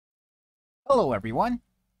Hello everyone!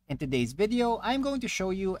 In today's video, I'm going to show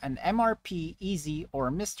you an MRP Easy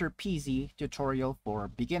or Mrpeasy tutorial for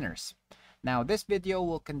beginners. Now this video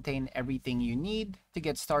will contain everything you need to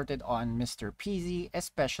get started on Mrpeasy,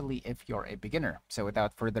 especially if you're a beginner. So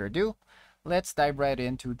without further ado, let's dive right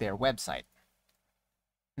into their website.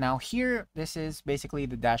 Now here, this is basically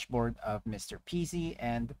the dashboard of Mrpeasy,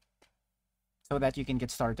 and so that you can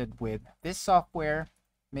get started with this software,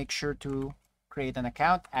 make sure to create an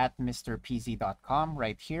account at mrpeasy.com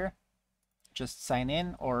right here. Just sign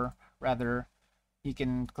in, or rather you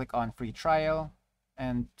can click on free trial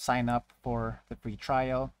and sign up for the free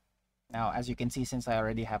trial. Now as you can see, since I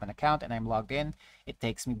already have an account and I'm logged in, it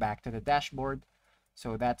takes me back to the dashboard.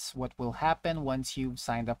 So that's what will happen once you've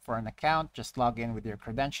signed up for an account. Just log in with your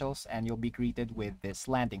credentials and you'll be greeted with this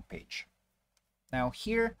landing page. Now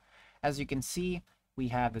here, as you can see, we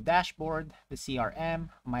have the dashboard, the CRM,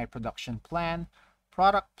 my production plan,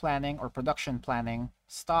 product planning or production planning,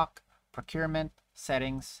 stock, procurement,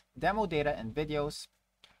 settings, demo data and videos,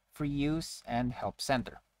 free use, and help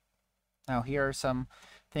center. Now here are some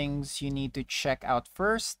things you need to check out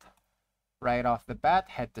first. Right off the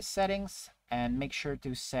bat, head to settings and make sure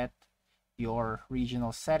to set your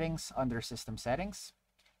regional settings under system settings.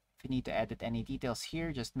 If you need to edit any details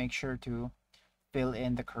here, just make sure to fill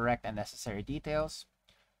in the correct and necessary details.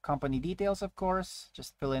 Company details, of course,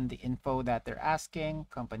 just fill in the info that they're asking: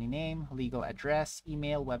 company name, legal address,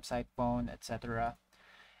 email, website, phone, etc.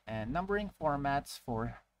 And numbering formats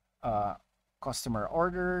for customer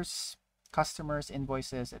orders, customers,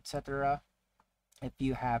 invoices, etc. If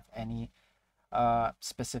you have any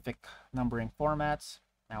specific numbering formats.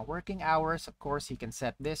 Now working hours, of course, you can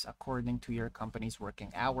set this according to your company's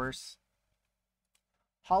working hours.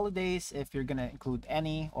 Holidays, if you're going to include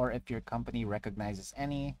any, or if your company recognizes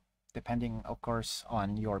any, depending of course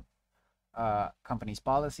on your company's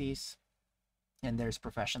policies. And there's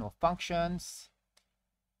professional functions.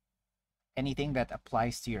 Anything that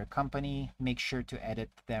applies to your company, make sure to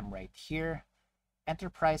edit them right here.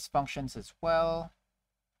 Enterprise functions as well.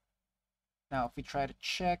 Now if we try to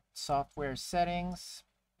check software settings,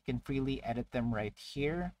 you can freely edit them right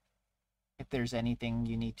here. If there's anything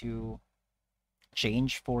you need to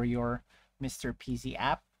change for your Mrpeasy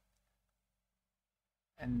app.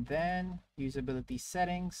 And then usability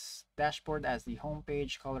settings, dashboard as the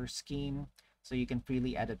homepage, color scheme, so you can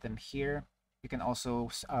freely edit them here. You can also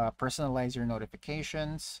personalize your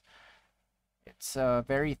notifications. It's a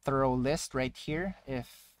very thorough list right here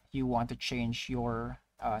if you want to change your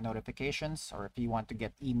notifications, or if you want to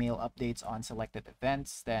get email updates on selected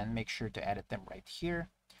events, then make sure to edit them right here.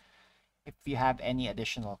 If you have any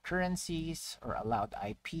additional currencies or allowed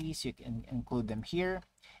IPs, you can include them here.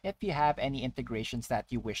 If you have any integrations that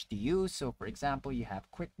you wish to use, so for example, you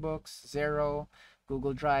have QuickBooks, Xero,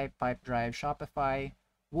 Google Drive, Pipedrive, Shopify,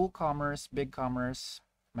 WooCommerce, BigCommerce,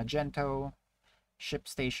 Magento,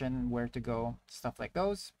 ShipStation, Where to Go, stuff like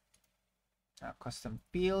those. Custom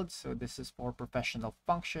fields, so this is for professional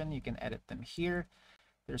function. You can edit them here.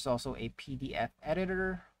 There's also a PDF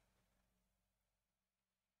editor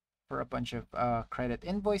for a bunch of credit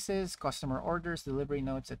invoices, customer orders, delivery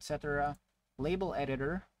notes, etc. Label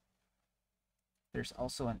editor. There's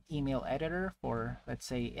also an email editor for, let's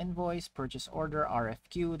say, invoice, purchase order,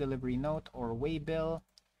 RFQ, delivery note, or waybill,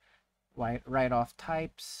 write-off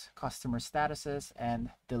types, customer statuses,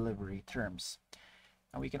 and delivery terms.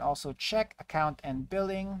 And we can also check account and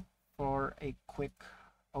billing for a quick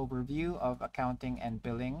overview of accounting and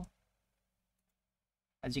billing.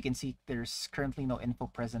 As you can see, there's currently no info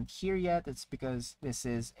present here yet. It's because this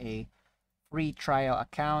is a free trial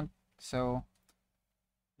account. So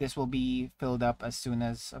this will be filled up as soon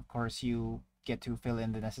as, of course, you get to fill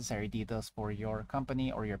in the necessary details for your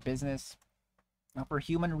company or your business. Now for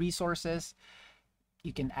human resources,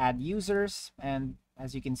 you can add users. And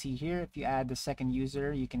as you can see here, if you add the second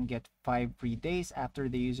user, you can get 5 free days after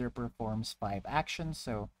the user performs 5 actions.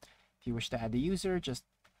 So if you wish to add the user, just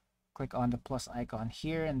click on the plus icon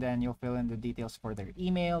here, and then you'll fill in the details for their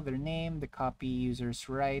email, their name, the copy user's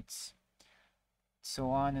rights, so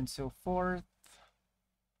on and so forth.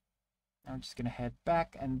 I'm just gonna head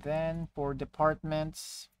back, and then for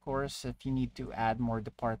departments, of course, if you need to add more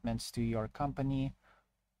departments to your company,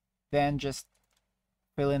 then just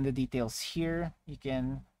fill in the details here. You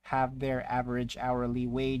can have their average hourly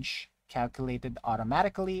wage calculated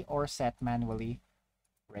automatically or set manually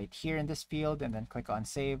right here in this field, and then click on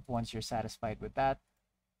save once you're satisfied with that.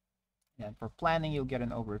 And for planning, you'll get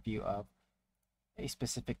an overview of a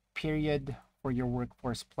specific period for your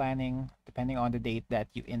workforce planning depending on the date that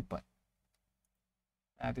you input.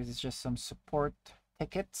 This is just some support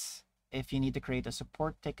tickets If you need to create a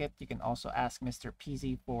support ticket, you can also ask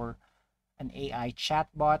Mrpeasy for an AI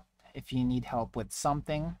chatbot if you need help with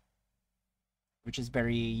something, which is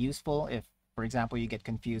very useful if, for example, you get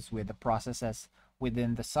confused with the processes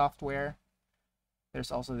within the software.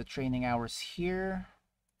 There's also the training hours here,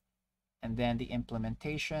 and then the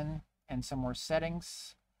implementation and some more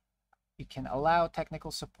settings. You can allow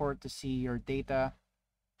technical support to see your data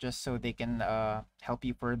just so they can help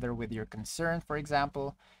you further with your concern. For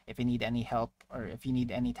example, if you need any help or if you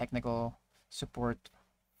need any technical support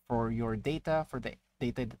for your data, for the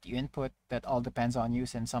data that you input, that all depends on you,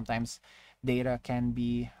 since sometimes data can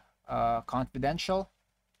be confidential.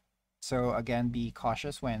 So again, be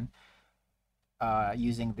cautious when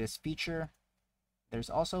using this feature. There's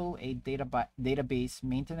also a database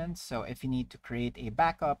maintenance. So if you need to create a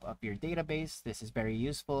backup of your database, this is very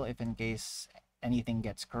useful if in case anything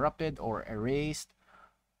gets corrupted or erased,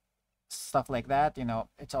 stuff like that. You know,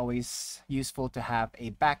 it's always useful to have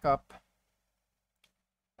a backup.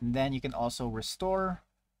 And then you can also restore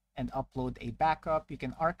and upload a backup. You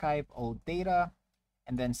can archive old data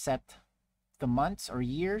and then set the months or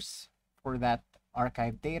years for that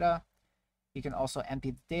archived data. You can also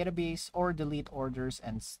empty the database or delete orders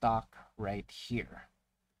and stock right here.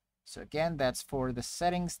 So again, that's for the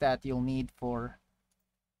settings that you'll need for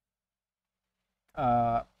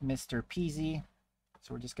Mrpeasy.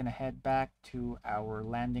 So we're just going to head back to our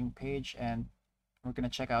landing page and we're going to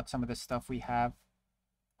check out some of the stuff we have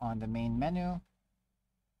on the main menu.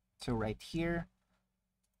 So right here,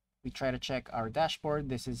 we try to check our dashboard.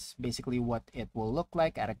 This is basically what it will look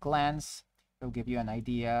like at a glance. It'll give you an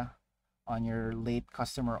idea on your late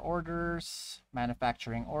customer orders,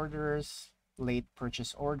 manufacturing orders, late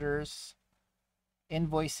purchase orders,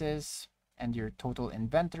 invoices, and your total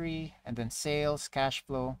inventory, and then sales, cash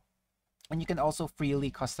flow. And you can also freely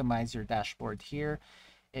customize your dashboard here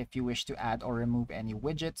if you wish to add or remove any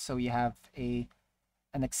widgets. So you have an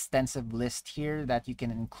extensive list here that you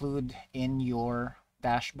can include in your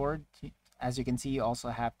dashboard. As you can see, you also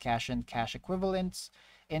have cash and cash equivalents,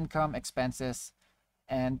 income, expenses,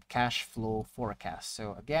 and cash flow forecast.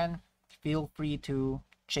 So again, feel free to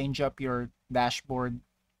change up your dashboard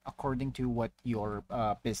according to what your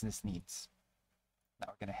business needs. Now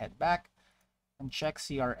we're going to head back and check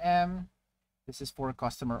CRM. This is for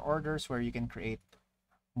customer orders where you can create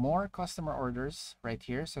more customer orders right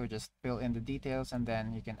here. So just fill in the details and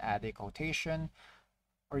then you can add a quotation,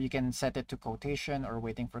 or you can set it to quotation or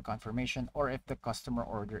waiting for confirmation, or if the customer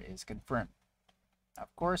order is confirmed.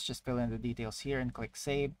 Of course, just fill in the details here and click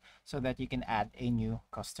save so that you can add a new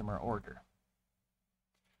customer order.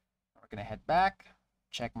 We're going to head back,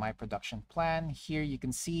 check my production plan. Here you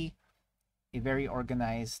can see a very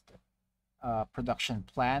organized production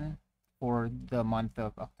plan for the month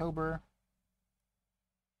of October.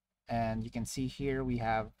 And you can see here we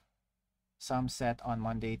have some set on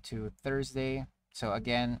Monday to Thursday. So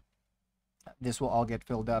again, this will all get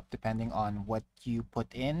filled up depending on what you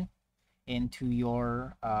put into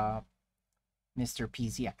your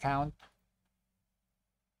Mrpeasy account.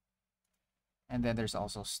 And then there's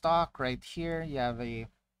also stock right here. You have a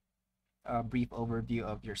brief overview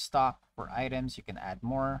of your stock. For items, you can add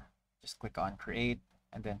more. Just click on create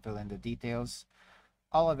and then fill in the details.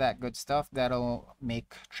 All of that good stuff that'll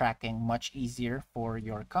make tracking much easier for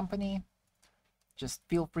your company. Just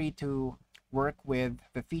feel free to work with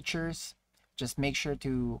the features. Just make sure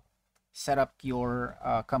to set up your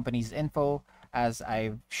company's info as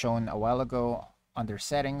I've shown a while ago under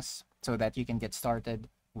settings so that you can get started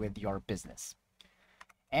with your business.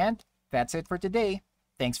 And that's it for today.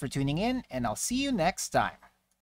 Thanks for tuning in, and I'll see you next time.